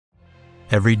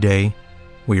Every day,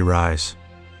 we rise,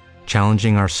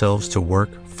 challenging ourselves to work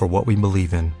for what we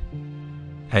believe in.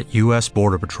 At U.S.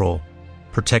 Border Patrol,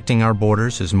 protecting our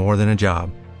borders is more than a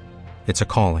job. It's a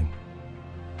calling.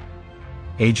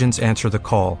 Agents answer the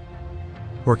call,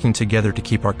 working together to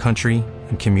keep our country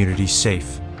and communities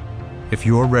safe. If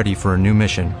you are ready for a new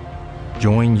mission,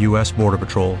 join U.S. Border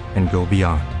Patrol and go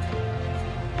beyond.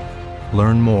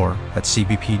 Learn more at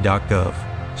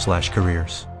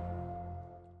cbp.gov/careers.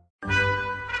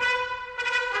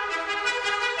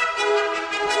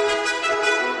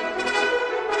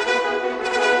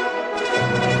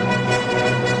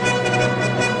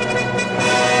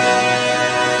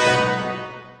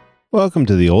 Welcome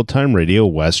to the Old Time Radio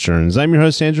Westerns. I'm your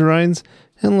host, Andrew Rhynes,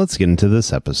 and let's get into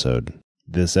this episode.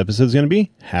 This episode is going to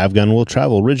be Have Gun Will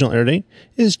Travel. Original air date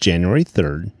is January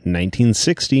 3rd,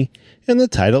 1960, and the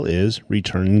title is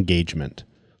Return Engagement.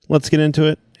 Let's get into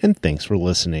it, and thanks for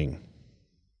listening.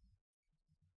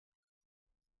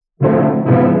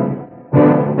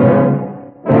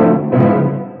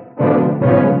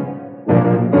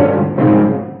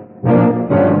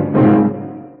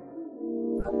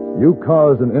 You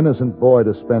caused an innocent boy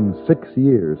to spend 6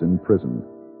 years in prison.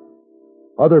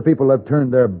 Other people have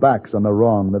turned their backs on the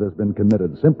wrong that has been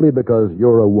committed simply because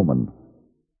you're a woman.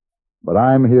 But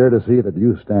I'm here to see that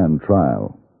you stand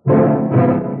trial.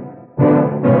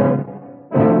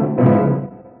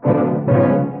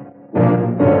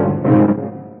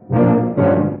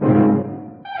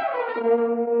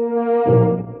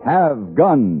 Have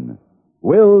Gun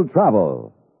Will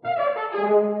Travel.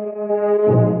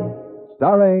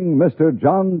 Starring Mr.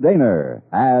 John Dehner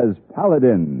as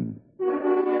Paladin.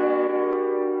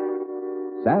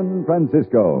 San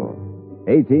Francisco,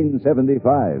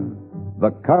 1875.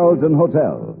 The Carlton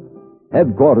Hotel,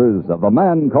 headquarters of a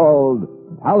man called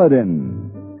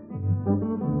Paladin.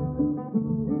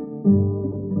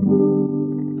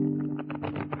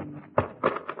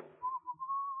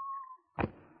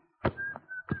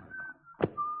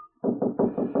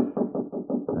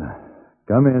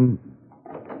 Come in.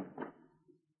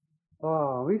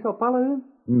 Oh, Mr. Paladin?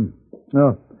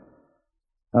 Oh.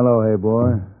 Hello, hey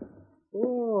boy.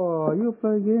 Oh, you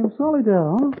play game solitaire,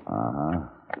 huh? Uh-huh.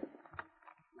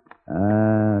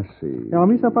 I see. Now,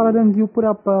 Mr. Paladin, you put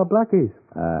up black ace.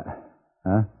 Huh?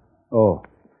 Oh.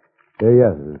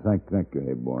 Yes. Thank you,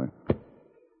 hey boy.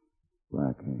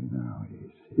 Black ace, now,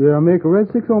 yes. You make a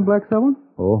red 6 on black 7?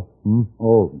 Oh?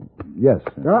 Oh, yes.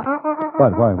 What?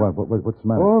 Why? What's the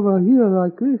matter? Over here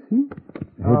like this, see?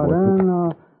 Hey, boy,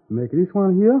 then, make this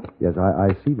one here. Yes,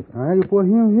 I see that. All right, you put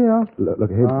him here.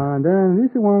 Look, hey. And then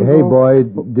this one. Hey, boy,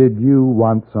 did you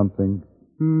want something?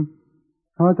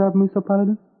 How's that, Mr.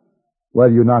 Paladin? Well,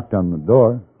 you knocked on the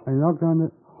door. I knocked on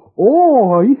it.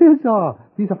 Oh, yes, sir.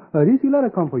 This letter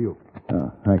come for you.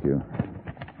 Oh, thank you.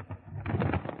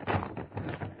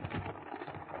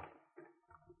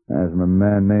 There's a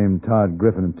man named Todd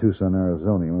Griffin in Tucson,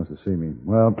 Arizona. He wants to see me.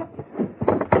 Well,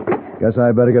 guess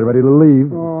I better get ready to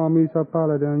leave. Oh, Mr.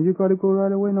 Paladin, you got to go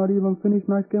right away, not even finish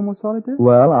nice game of solitaire?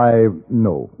 Well,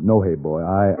 No, hey, boy.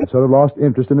 I sort of lost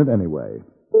interest in it anyway.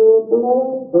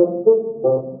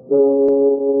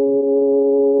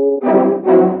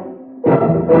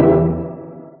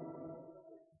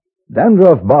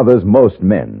 Dandruff bothers most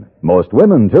men, most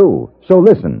women, too. So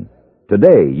listen.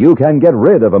 Today, you can get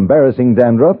rid of embarrassing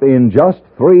dandruff in just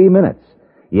 3 minutes.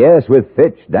 Yes, with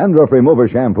Fitch Dandruff Remover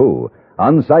Shampoo.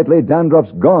 Unsightly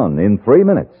dandruff's gone in 3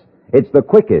 minutes. It's the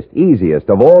quickest, easiest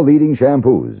of all leading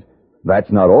shampoos.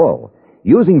 That's not all.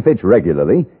 Using Fitch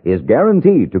regularly is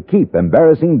guaranteed to keep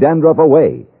embarrassing dandruff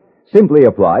away. Simply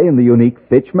apply in the unique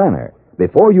Fitch manner.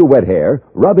 Before you wet hair,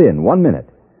 rub in 1 minute.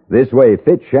 This way,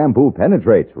 Fitch shampoo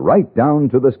penetrates right down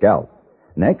to the scalp.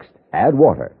 Next, add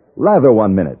water. Lather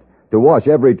 1 minute to wash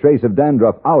every trace of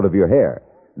dandruff out of your hair.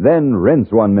 Then rinse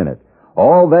 1 minute.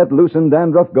 All that loosened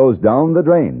dandruff goes down the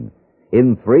drain.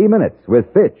 In 3 minutes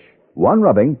with Fitch. 1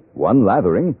 rubbing, 1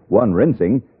 lathering, 1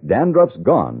 rinsing, dandruff's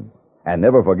gone. And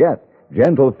never forget,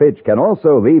 Gentle Fitch can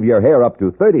also leave your hair up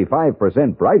to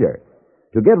 35% brighter.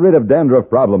 To get rid of dandruff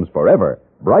problems forever,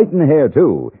 brighten hair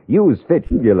too, use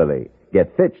Fitch regularly.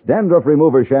 Get Fitch Dandruff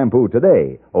Remover Shampoo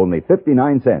today, only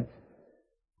 59 cents.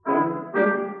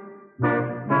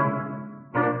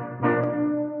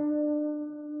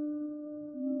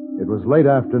 It was late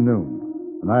afternoon,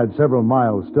 and I had several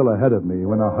miles still ahead of me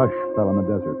when a hush fell on the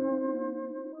desert.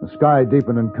 The sky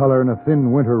deepened in color, and a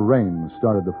thin winter rain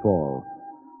started to fall.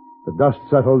 The dust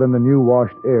settled, and the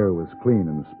new-washed air was clean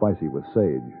and spicy with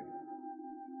sage.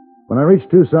 When I reached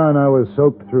Tucson, I was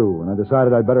soaked through, and I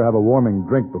decided I'd better have a warming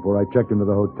drink before I checked into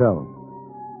the hotel.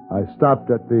 I stopped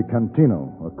at the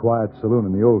Cantino, a quiet saloon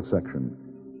in the old section.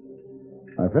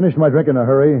 I finished my drink in a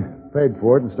hurry, paid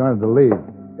for it, and started to leave.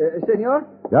 Senor?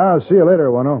 Yeah, I'll see you later,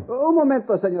 Wano. Un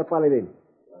momento, Senor Paladin.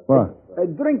 What? A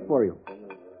drink for you.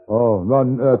 Oh,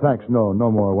 no, thanks. No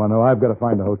more, Wano. I've got to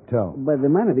find a hotel. But the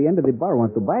man at the end of the bar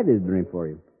wants to buy this drink for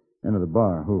you. End of the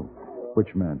bar. Who?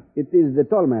 Which man? It is the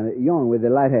tall man, young with the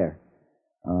light hair.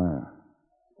 Oh, yeah.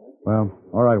 Well,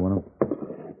 all right, Wano.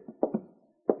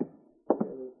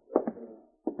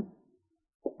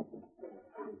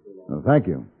 Well, thank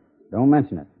you. Don't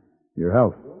mention it. Your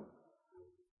health.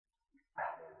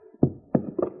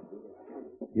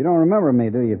 You don't remember me,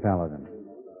 do you, Paladin?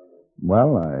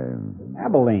 Well,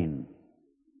 Abilene.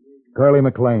 Curly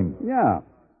McLean. Yeah.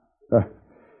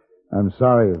 I'm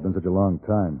sorry it's been such a long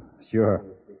time. Sure.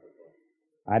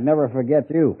 I'd never forget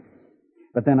you.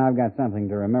 But then I've got something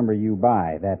to remember you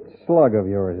by. That slug of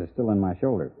yours is still in my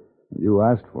shoulder. You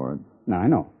asked for it. No, I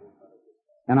know.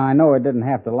 And I know it didn't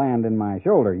have to land in my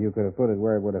shoulder. You could have put it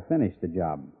where it would have finished the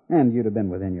job. And you'd have been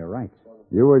within your rights.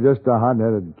 You were just a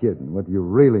hot-headed kid, and what you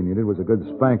really needed was a good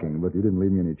spanking, but you didn't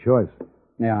leave me any choice.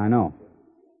 Yeah, I know.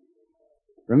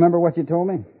 Remember what you told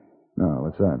me? No,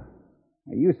 what's that?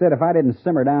 You said if I didn't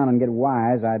simmer down and get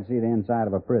wise, I'd see the inside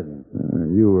of a prison.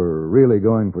 You were really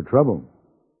going for trouble.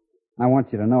 I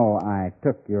want you to know I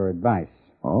took your advice.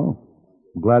 Oh,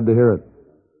 glad to hear it.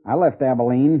 I left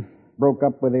Abilene, broke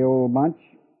up with the old bunch,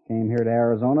 came here to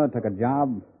Arizona, took a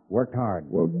job, worked hard.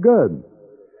 Well, good.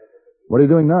 What are you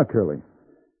doing now, Curly?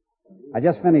 I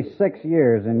just finished 6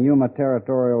 years in Yuma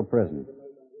Territorial Prison.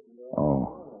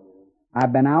 Oh.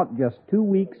 I've been out just 2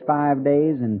 weeks, 5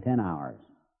 days, and 10 hours.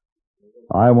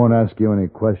 I won't ask you any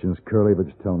questions, Curly, but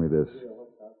just tell me this.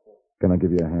 Can I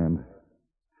give you a hand?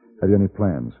 Have you any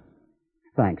plans?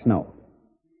 Thanks, no.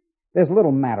 There's a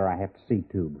little matter I have to see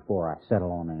to before I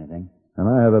settle on anything. And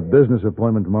I have a business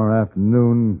appointment tomorrow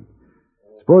afternoon.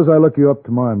 Suppose I look you up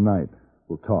tomorrow night.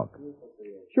 We'll talk.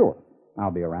 Sure.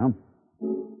 I'll be around.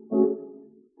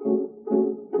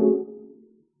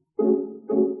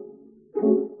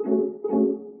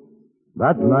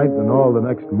 That night and all the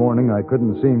next morning, I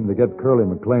couldn't seem to get Curly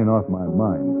McLean off my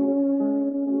mind.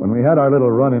 When we had our little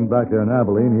run-in back there in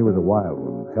Abilene, he was a wild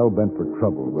one, hell-bent for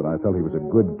trouble, but I felt he was a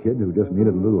good kid who just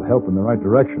needed a little help in the right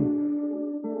direction.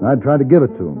 And I'd tried to give it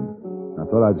to him. I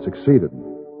thought I'd succeeded.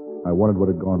 I wondered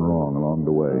what had gone wrong along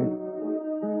the way.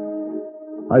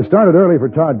 I started early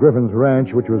for Todd Griffin's ranch,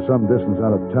 which was some distance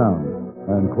out of town.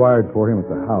 I inquired for him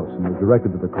at the house and was directed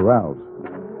to the corrals.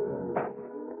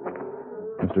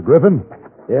 Mr. Griffin?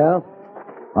 Yeah?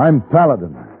 I'm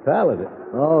Paladin. Paladin?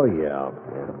 Oh, yeah.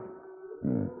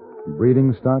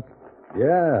 Breeding stock?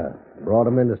 Yeah. Brought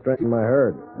him in to strengthen my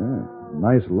herd. Yeah.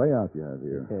 Nice layout you have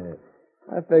here. Yeah.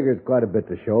 I figure it's quite a bit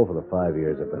to show for the 5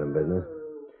 years I've been in business.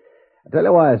 I'll tell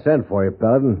you why I sent for you,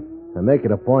 Paladin. I make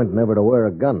it a point never to wear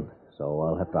a gun, so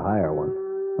I'll have to hire one.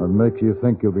 What makes you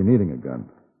think you'll be needing a gun?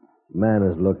 Man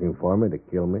is looking for me to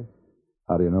kill me.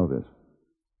 How do you know this?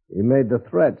 He made the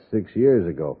threat 6 years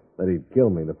ago that he'd kill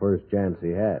me the first chance he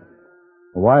had.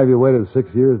 Why have you waited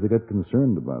 6 years to get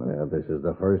concerned about it? Well, this is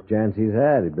the first chance he's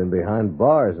had. He'd been behind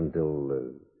bars until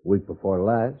the week before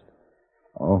last.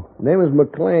 Oh? Name is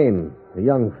McLean, a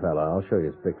young fella. I'll show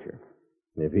you his picture.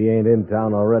 If he ain't in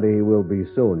town already, he will be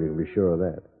soon. You can be sure of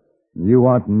that. You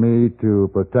want me to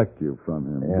protect you from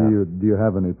him? Yeah. Do you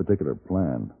have any particular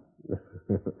plan?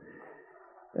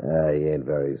 He ain't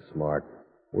very smart.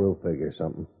 We'll figure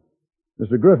something.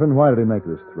 Mr. Griffin, why did he make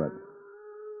this threat?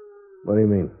 What do you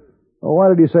mean? Oh, why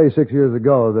did he say 6 years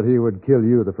ago that he would kill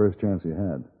you the first chance he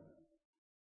had?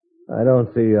 I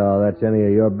don't see how that's any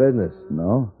of your business.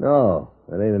 No? No,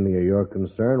 it ain't any of your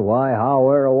concern. Why, how,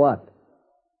 where, or what?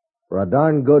 For a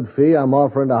darn good fee, I'm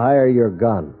offering to hire your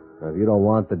gun. Now, if you don't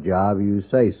want the job, you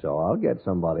say so. I'll get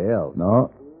somebody else.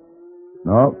 No,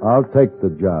 I'll take the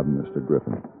job, Mr.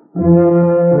 Griffin.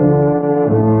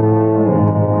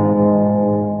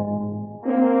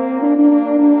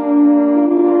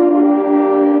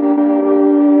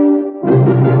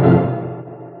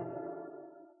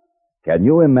 Can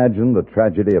you imagine the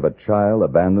tragedy of a child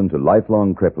abandoned to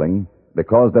lifelong crippling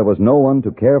because there was no one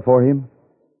to care for him?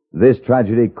 This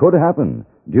tragedy could happen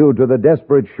due to the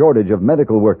desperate shortage of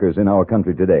medical workers in our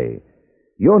country today.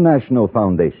 Your national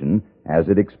foundation, as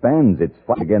it expands its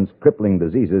fight against crippling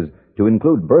diseases to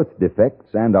include birth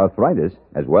defects and arthritis,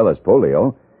 as well as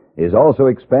polio, is also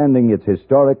expanding its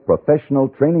historic professional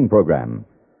training program.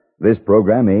 This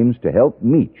program aims to help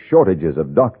meet shortages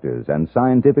of doctors and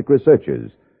scientific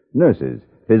researchers, nurses,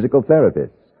 physical therapists,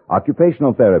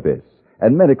 occupational therapists,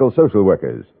 and medical social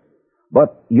workers.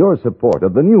 But your support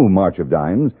of the new March of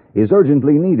Dimes is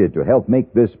urgently needed to help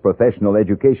make this professional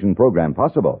education program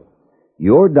possible.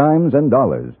 Your dimes and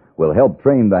dollars will help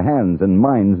train the hands and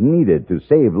minds needed to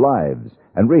save lives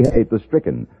and rehabilitate the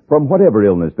stricken from whatever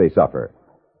illness they suffer.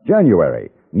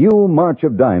 January, new March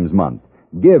of Dimes month.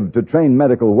 Give to trained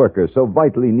medical workers so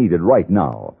vitally needed right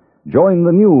now. Join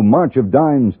the new March of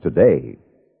Dimes today.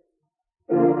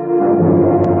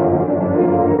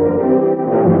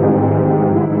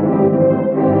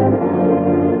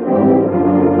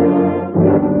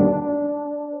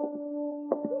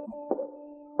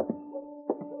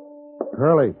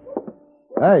 Curly.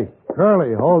 Hey,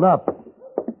 Curly, hold up.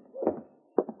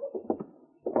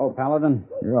 Oh, Paladin.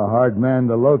 You're a hard man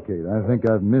to locate. I think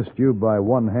I've missed you by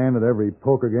one hand at every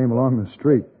poker game along the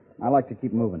street. I like to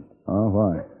keep moving. Oh,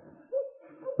 why?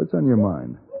 What's on your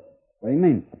mind? What do you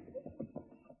mean?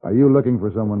 Are you looking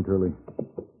for someone, Curly?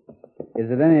 Is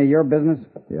it any of your business?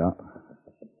 Yeah.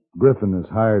 Griffin has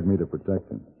hired me to protect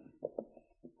him.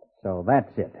 So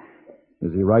that's it.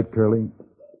 Is he right, Curly?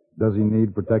 Does he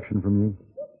need protection from you?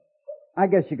 I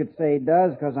guess you could say he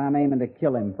does, because I'm aiming to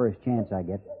kill him first chance I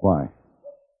get. Why?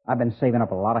 I've been saving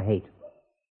up a lot of hate.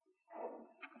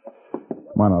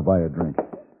 Come on, I'll buy you a drink.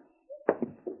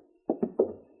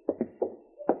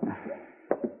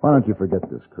 Why don't you forget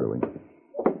this, Curly?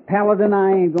 Paladin,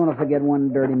 I ain't going to forget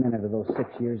one dirty minute of those 6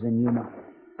 years in Yuma.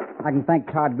 I can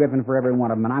thank Todd Griffin for every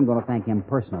one of them, and I'm going to thank him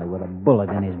personally with a bullet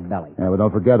in his belly. Yeah, but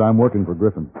don't forget, I'm working for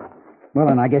Griffin. Well,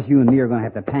 then I guess you and me are going to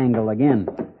have to tangle again.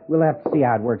 We'll have to see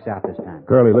how it works out this time.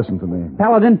 Curly, listen to me.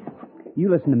 Paladin, you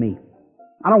listen to me.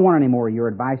 I don't want any more of your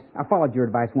advice. I followed your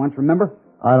advice once, remember?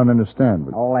 I don't understand,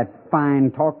 but... All that fine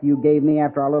talk you gave me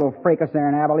after our little fracas there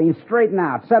in Abilene, straighten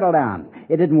out, settle down.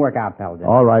 It didn't work out, Paladin.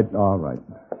 All right.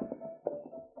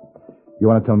 You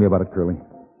want to tell me about it, Curly?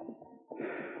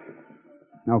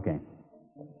 Okay.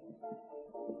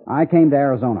 I came to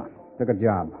Arizona, took a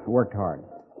job, worked hard.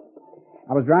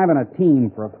 I was driving a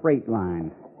team for a freight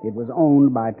line. It was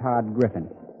owned by Todd Griffin.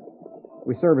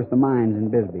 We serviced the mines in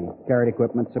Bisbee, carried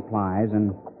equipment, supplies,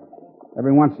 and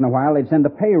every once in a while they'd send a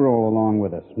payroll along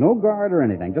with us. No guard or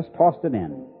anything, just tossed it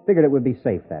in. Figured it would be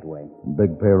safe that way.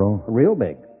 Big payroll? Real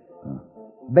big.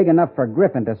 Big enough for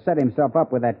Griffin to set himself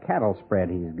up with that cattle spread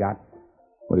he's got.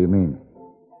 What do you mean?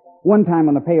 One time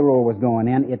when the payroll was going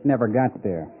in, it never got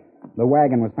there. The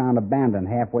wagon was found abandoned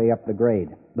halfway up the grade.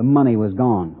 The money was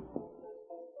gone.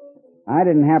 I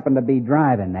didn't happen to be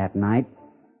driving that night.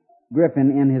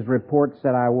 Griffin, in his report,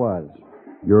 said I was.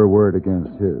 Your word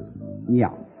against his. Yeah.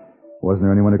 Wasn't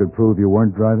there anyone who could prove you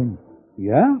weren't driving?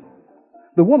 Yeah?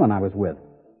 The woman I was with.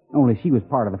 Only she was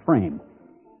part of the frame.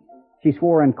 She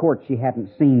swore in court she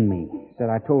hadn't seen me. Said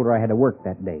I told her I had to work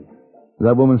that day. Is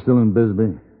that woman still in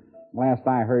Bisbee? Last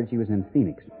I heard, she was in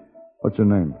Phoenix. What's her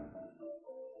name?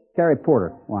 Carrie Porter.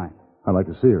 Why? I'd like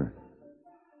to see her.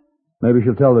 Maybe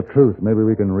she'll tell the truth. Maybe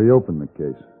we can reopen the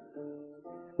case.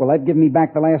 Will that give me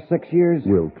back the last 6 years?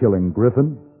 Will killing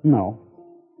Griffin? No.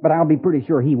 But I'll be pretty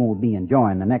sure he won't be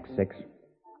enjoying the next 6.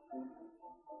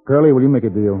 Curly, will you make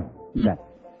a deal? That.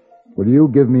 Will you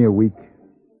give me a week?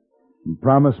 And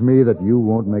promise me that you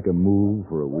won't make a move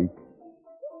for a week?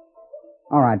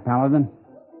 All right, Paladin.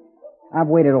 I've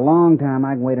waited a long time.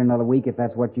 I can wait another week if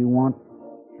that's what you want.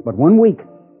 But 1 week,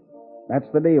 that's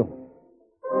the deal.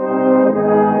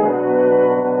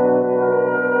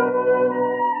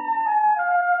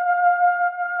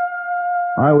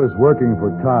 I was working for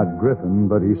Todd Griffin,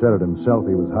 but he said it himself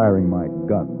he was hiring my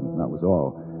gun. That was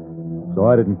all. So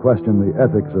I didn't question the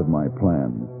ethics of my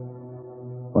plan.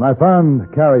 When I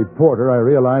found Carrie Porter, I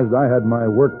realized I had my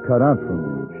work cut out for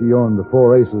me. She owned the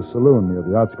Four Aces Saloon near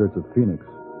the outskirts of Phoenix.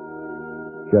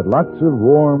 She had lots of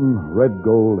warm,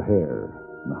 red-gold hair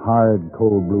and hard,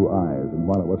 cold blue eyes, and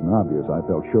while it wasn't obvious, I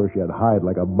felt sure she had hide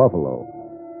like a buffalo.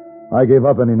 I gave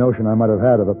up any notion I might have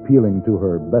had of appealing to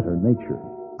her better nature.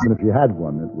 Even if she had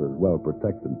one, it was well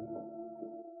protected.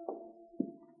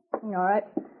 All right.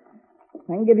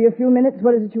 I can give you a few minutes.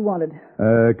 What is it you wanted?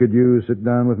 Could you sit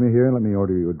down with me here and let me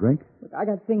order you a drink? Look, I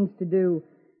got things to do.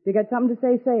 If you got something to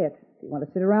say, say it. If you want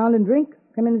to sit around and drink,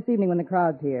 come in this evening when the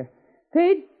crowd's here.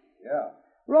 Pete? Yeah.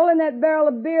 Roll in that barrel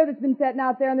of beer that's been sitting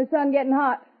out there in the sun getting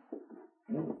hot.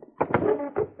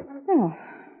 Oh.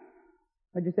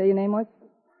 What'd you say your name was?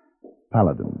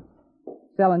 Paladin.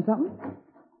 Selling something?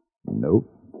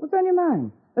 Nope. What's on your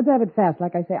mind? Let's have it fast.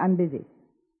 Like I say, I'm busy.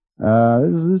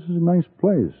 This is a nice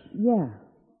place. Yeah.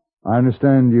 I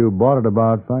understand you bought it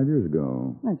about 5 years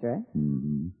ago. That's right.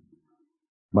 Mm-hmm.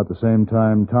 About the same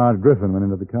time Todd Griffin went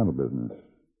into the cattle business.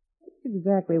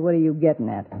 Exactly what are you getting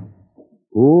at?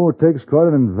 Oh, it takes quite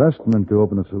an investment to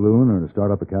open a saloon or to start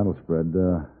up a cattle spread.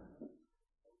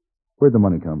 Where'd the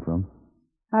money come from?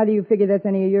 How do you figure that's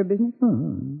any of your business?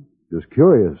 Just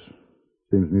curious.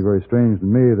 Seems to me very strange to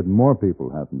me that more people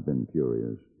haven't been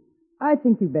curious. I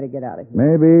think you better get out of here.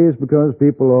 Maybe it's because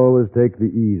people always take the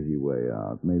easy way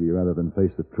out. Maybe rather than face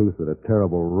the truth that a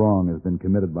terrible wrong has been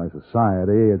committed by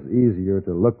society, it's easier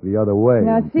to look the other way.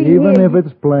 Now, see, even here if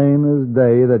it's plain as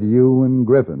day that you and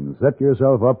Griffin set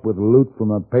yourself up with loot from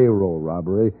a payroll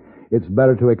robbery, it's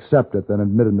better to accept it than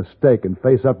admit a mistake and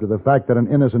face up to the fact that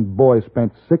an innocent boy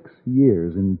spent 6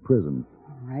 years in prison.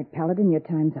 All right, Paladin, your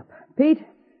time's up. Pete?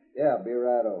 Yeah, be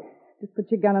righto. Just put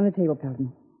your gun on the table,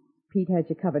 Paladin. Pete has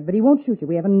you covered, but he won't shoot you.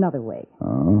 We have another way.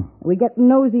 Oh? We get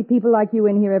nosy people like you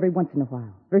in here every once in a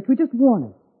while. First, we just warn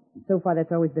them. So far,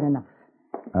 that's always been enough.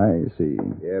 I see.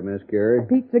 Yeah, Miss Carey?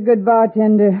 Pete's a good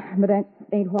bartender, but that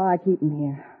ain't why I keep him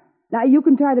here. Now, you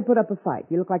can try to put up a fight.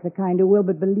 You look like the kind who will,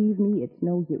 but believe me, it's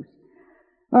no use.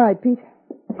 All right, Pete.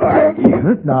 All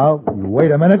right. Now, you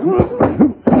wait a minute.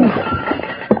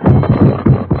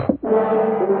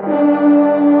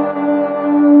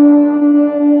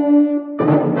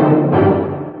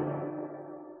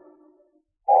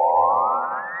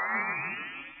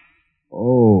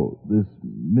 Oh, this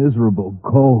miserable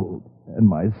cold and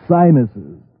my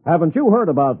sinuses. Haven't you heard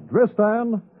about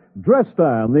Dristan?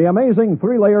 Dristan, the amazing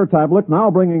 3-layer tablet now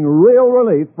bringing real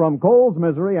relief from colds,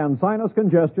 misery, and sinus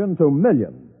congestion to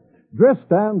millions.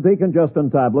 Dristan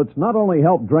decongestant tablets not only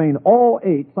help drain all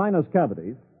 8 sinus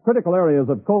cavities, critical areas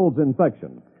of cold's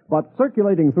infection, but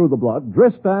circulating through the blood,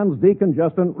 Dristan's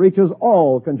decongestant reaches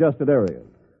all congested areas,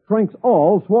 shrinks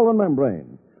all swollen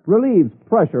membranes, relieves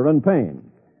pressure and pain.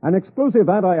 An exclusive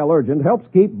anti-allergent helps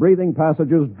keep breathing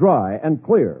passages dry and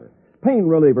clear. Pain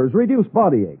relievers reduce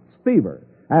body aches, fever,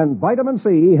 and vitamin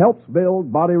C helps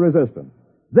build body resistance.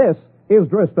 This is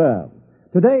Dristan.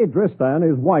 Today, Dristan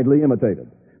is widely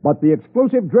imitated, but the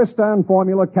exclusive Dristan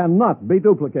formula cannot be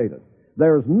duplicated.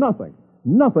 There's nothing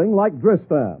like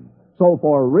Dristan. So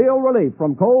for real relief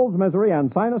from colds, misery,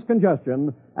 and sinus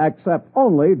congestion, accept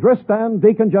only Dristan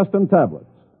decongestant tablets.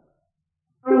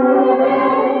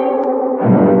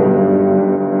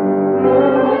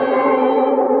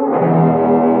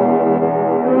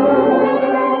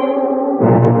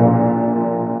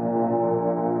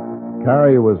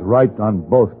 Carrie was right on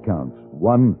both counts.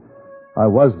 1, I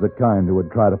was the kind who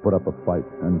would try to put up a fight.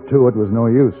 And 2, it was no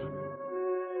use.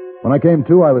 When I came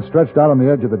to, I was stretched out on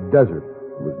the edge of the desert.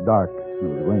 It was dark, and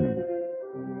it was raining.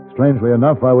 Strangely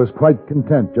enough, I was quite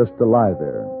content just to lie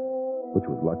there, which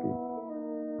was lucky,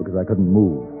 because I couldn't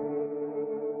move.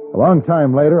 A long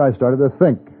time later, I started to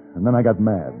think, and then I got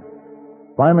mad.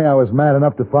 Finally, I was mad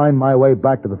enough to find my way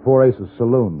back to the Four Aces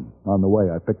Saloon. On the way,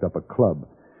 I picked up a club.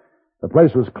 The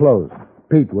place was closed.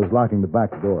 Pete was locking the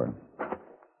back door.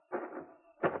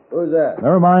 Who's that?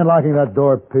 Never mind locking that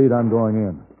door, Pete. I'm going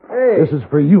in. Hey! This is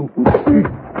for you.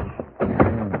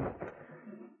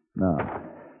 Now,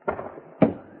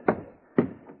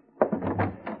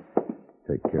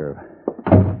 take care of it.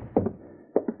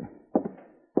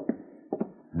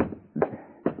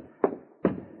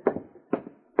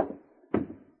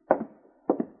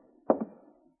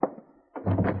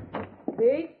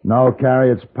 Pete? No,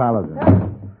 Carrie, it's Paladin.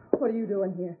 What are you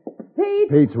doing here? Pete?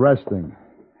 Pete's resting.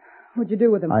 What'd you do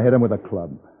with him? I hit him with a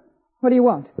club. What do you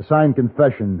want? A signed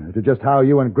confession to just how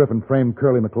you and Griffin framed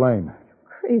Curly McLean.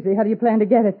 Crazy. How do you plan to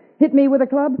get it? Hit me with a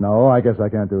club? No, I guess I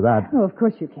can't do that. Oh, of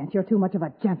course you can't. You're too much of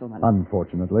a gentleman.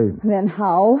 Unfortunately. Then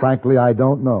how? Frankly, I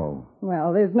don't know.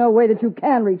 Well, there's no way that you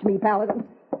can reach me, Paladin.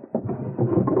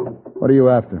 What are you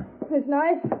after? This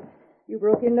knife? You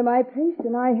broke into my place,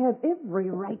 and I have every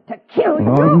right to kill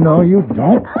you. Oh, no, you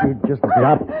don't. You just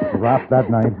drop that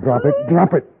knife. Drop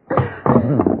it.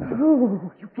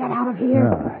 Oh, you get out of here.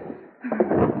 Yeah.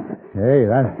 Hey,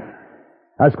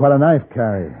 that's quite a knife,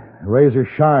 Carrie. Razor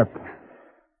sharp.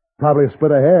 Probably a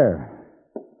split of hair.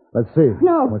 Let's see.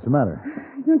 No. What's the matter?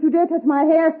 Don't you dare touch my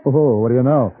hair. Oh, what do you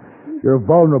know? Your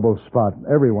vulnerable spot.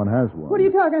 Everyone has one. What are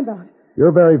you talking about?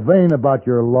 You're very vain about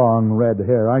your long red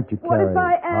hair, aren't you, What Carrie? if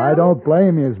I am? I don't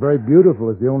blame you. It's very beautiful.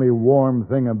 It's the only warm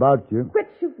thing about you. Quit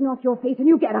shooting off your face and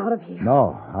you get out of here.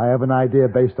 No, I have an idea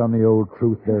based on the old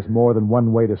truth. There's more than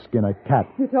one way to skin a cat.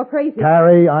 You talk crazy.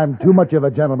 Carrie, I'm too much of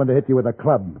a gentleman to hit you with a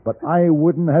club, but I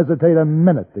wouldn't hesitate a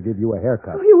minute to give you a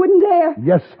haircut. Oh, you wouldn't dare.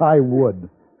 Yes, I would.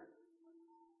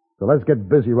 So let's get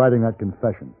busy writing that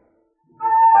confession.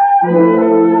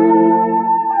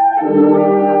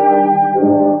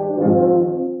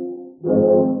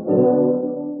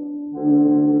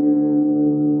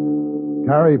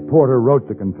 Carrie Porter wrote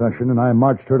the confession, and I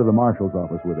marched her to the marshal's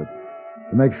office with it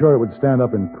to make sure it would stand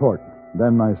up in court.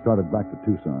 Then I started back to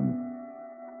Tucson.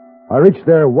 I reached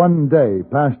there one day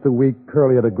past the week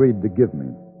Curly had agreed to give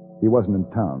me. He wasn't in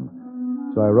town,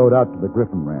 so I rode out to the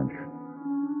Griffin Ranch.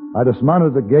 I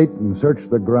dismounted at the gate and searched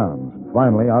the grounds.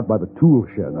 Finally, out by the tool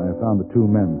shed, I found the 2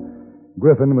 men.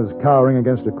 Griffin was cowering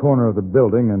against a corner of the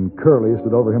building, and Curly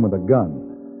stood over him with a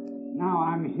gun. Now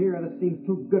I'm here. This seems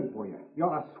too good for you. You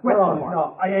ought to sweat more.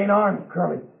 No, I ain't armed,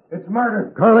 Curly. It's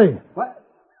murder. Curly! What?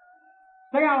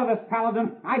 Stay out of this,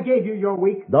 Paladin. I gave you your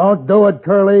week. Don't do it,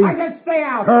 Curly. I said stay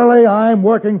out. Curly, I'm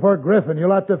working for Griffin.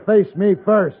 You'll have to face me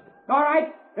first. All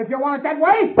right, if you want it that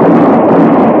way.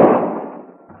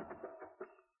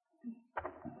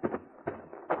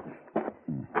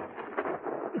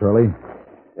 Curly?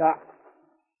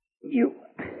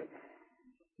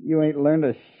 You ain't learned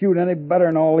to shoot any better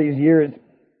in all these years.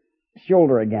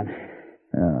 Shoulder again.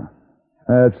 Yeah.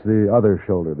 That's the other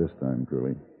shoulder this time,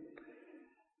 Curly.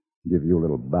 Give you a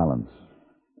little balance.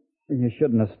 You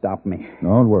shouldn't have stopped me.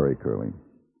 Don't worry, Curly.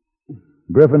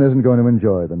 Griffin isn't going to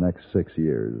enjoy the next 6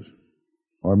 years.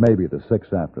 Or maybe the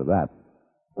 6 after that.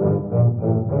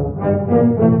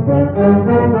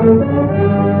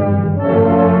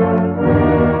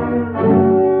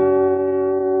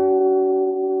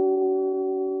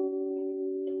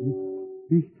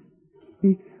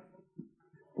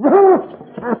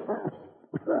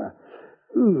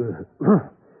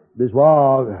 This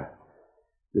log.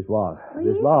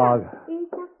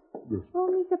 Oh,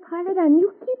 Mr. Paladin, you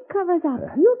keep covers up.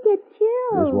 You get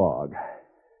chilled. This log.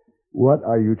 What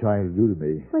are you trying to do to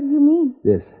me? What do you mean?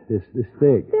 This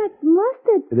thing. That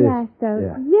mustard plaster.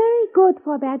 Yeah. Very good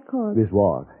for bad cold. This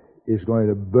log is going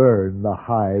to burn the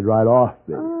hide right off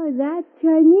me. Oh, that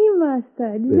Chinese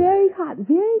mustard. Very hot.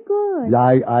 Very good.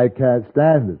 I can't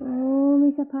stand it. Oh,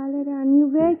 Mr. Paladin,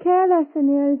 you're very careless in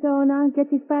Arizona. Get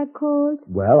this bad cold.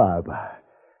 Well,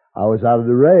 I was out of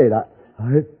the rain.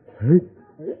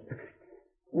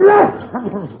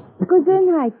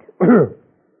 Gesundheit.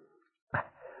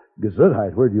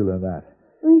 Gesundheit? Where'd you learn that?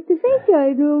 Mr.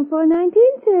 Fisher, room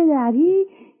 419 said that. He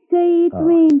say it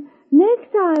means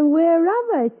next time wear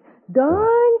rubbers.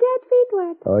 Don't get feet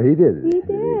wet. Oh, he did. He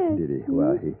did. Did he?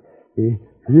 Well, he.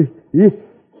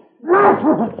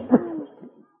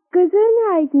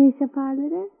 Gesundheit, Mr.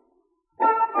 Paladin.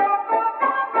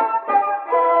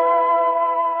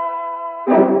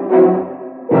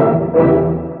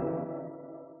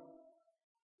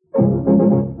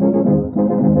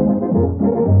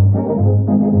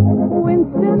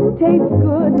 Winston tastes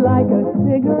good like a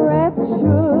cigarette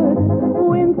should.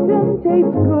 Winston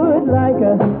tastes good like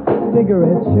a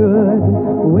cigarette should.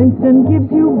 Winston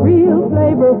gives you real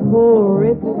flavor, full,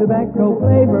 rich tobacco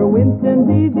flavor. Winston's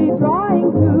easy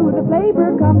drawing too. The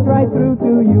flavor comes right through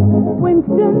to you.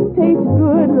 Winston tastes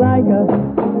good like a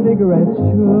cigarette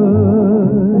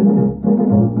should.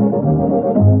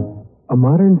 A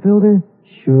modern filter?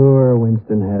 Sure,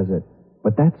 Winston has it.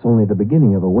 But that's only the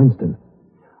beginning of a Winston.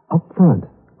 Up front,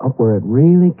 up where it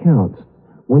really counts,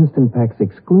 Winston packs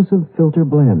exclusive filter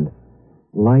blend.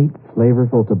 Light,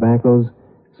 flavorful tobaccos,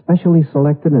 specially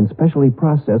selected and specially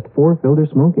processed for filter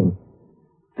smoking.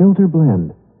 Filter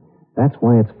blend. That's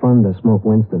why it's fun to smoke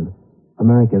Winston,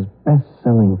 America's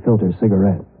best-selling filter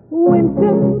cigarette.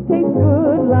 Winston tastes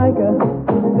good like a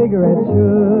cigarette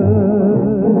should.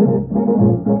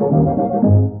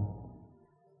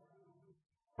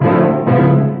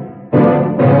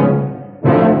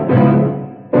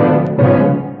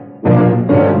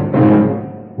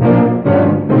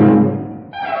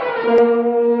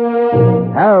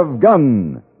 Have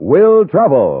Gun Will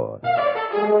Travel.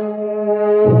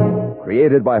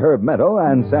 Created by Herb Meadow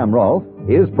and Sam Rolfe,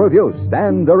 is produced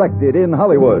and directed in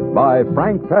Hollywood by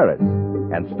Frank Paris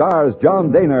and stars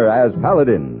John Daner as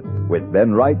Paladin, with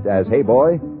Ben Wright as Hey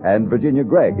Boy and Virginia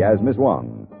Gregg as Miss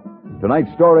Wong.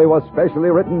 Tonight's story was specially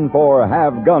written for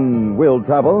Have Gun Will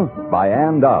Travel by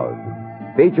Ann Dowd.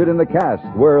 Featured in the cast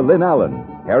were Lynn Allen,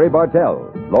 Harry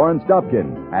Bartell, Lawrence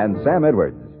Dobkin, and Sam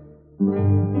Edwards.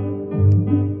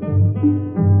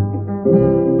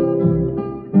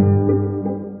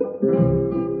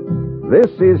 This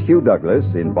is Hugh Douglas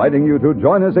inviting you to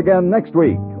join us again next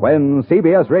week when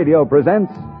CBS Radio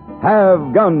presents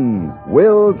Have Gun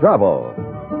Will Travel.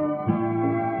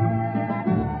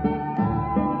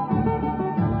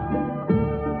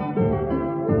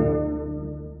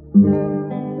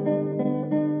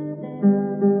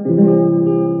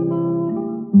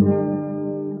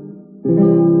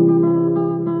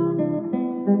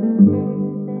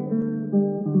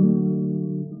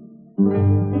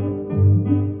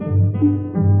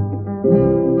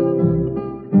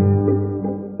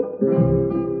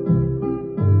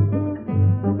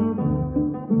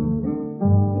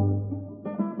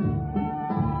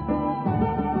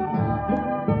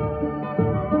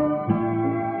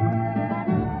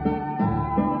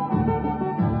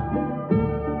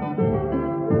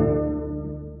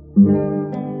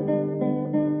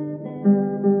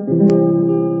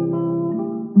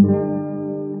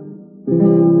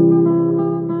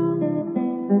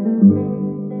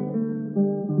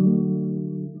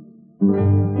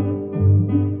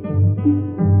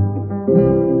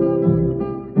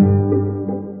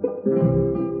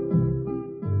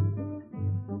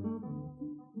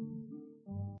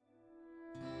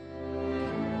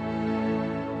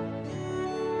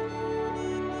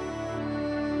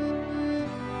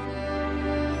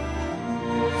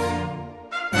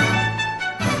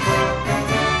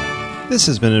 This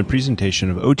has been a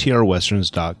presentation of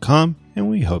OTRWesterns.com, and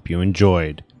we hope you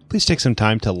enjoyed. Please take some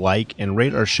time to like and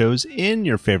rate our shows in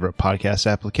your favorite podcast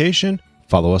application.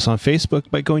 Follow us on Facebook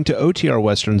by going to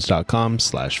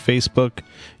OTRWesterns.com/Facebook.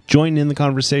 Join in the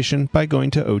conversation by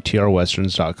going to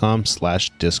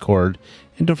OTRWesterns.com/Discord.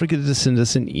 And don't forget to send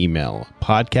us an email,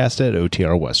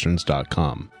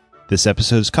 podcast@OTRWesterns.com. This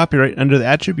episode is copyright under the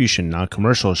Attribution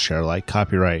Non-Commercial Share Alike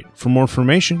copyright. For more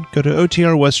information, go to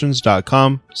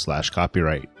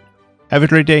OTRWesterns.com/copyright. Have a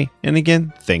great day, and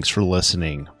again, thanks for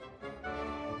listening.